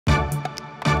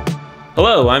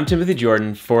Hello, I'm Timothy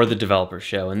Jordan for The Developer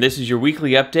Show, and this is your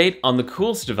weekly update on the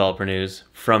coolest developer news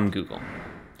from Google.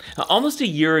 Now, almost a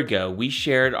year ago, we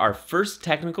shared our first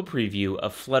technical preview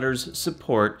of Flutter's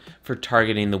support for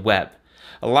targeting the web.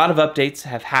 A lot of updates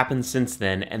have happened since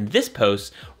then, and this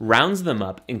post rounds them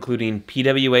up, including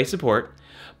PWA support,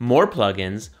 more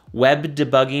plugins, web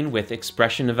debugging with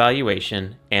expression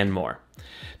evaluation, and more.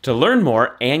 To learn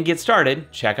more and get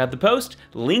started, check out the post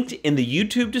linked in the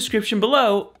YouTube description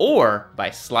below or by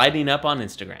sliding up on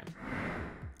Instagram.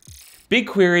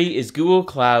 BigQuery is Google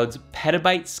Cloud's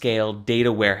petabyte-scale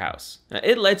data warehouse. Now,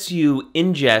 it lets you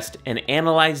ingest and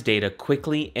analyze data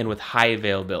quickly and with high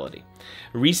availability.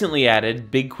 Recently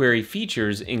added BigQuery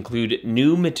features include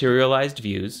new materialized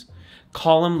views,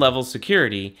 column-level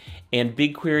security, and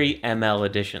BigQuery ML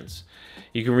additions.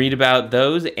 You can read about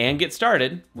those and get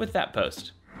started with that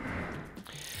post.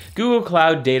 Google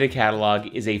Cloud Data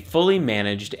Catalog is a fully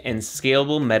managed and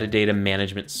scalable metadata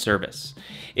management service.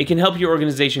 It can help your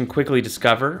organization quickly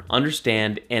discover,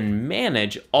 understand, and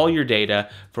manage all your data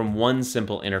from one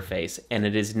simple interface, and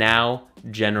it is now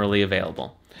generally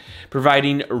available,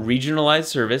 providing a regionalized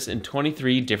service in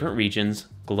 23 different regions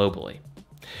globally.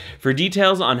 For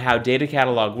details on how Data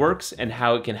Catalog works and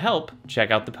how it can help,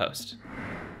 check out the post.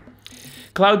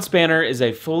 Cloud Spanner is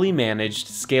a fully managed,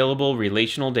 scalable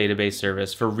relational database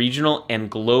service for regional and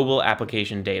global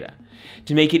application data.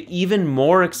 To make it even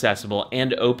more accessible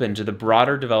and open to the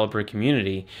broader developer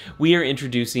community, we are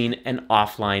introducing an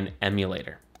offline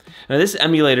emulator. Now, this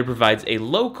emulator provides a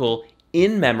local,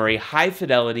 in-memory,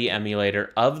 high-fidelity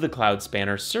emulator of the Cloud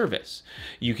Spanner service.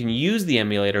 You can use the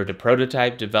emulator to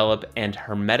prototype, develop, and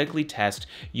hermetically test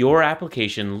your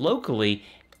application locally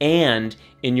and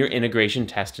in your integration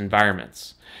test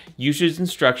environments. Usage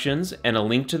instructions and a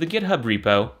link to the GitHub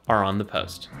repo are on the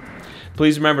post.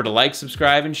 Please remember to like,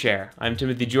 subscribe, and share. I'm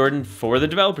Timothy Jordan for The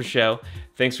Developer Show.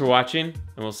 Thanks for watching, and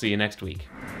we'll see you next week.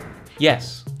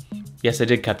 Yes, I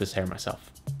did cut this hair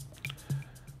myself.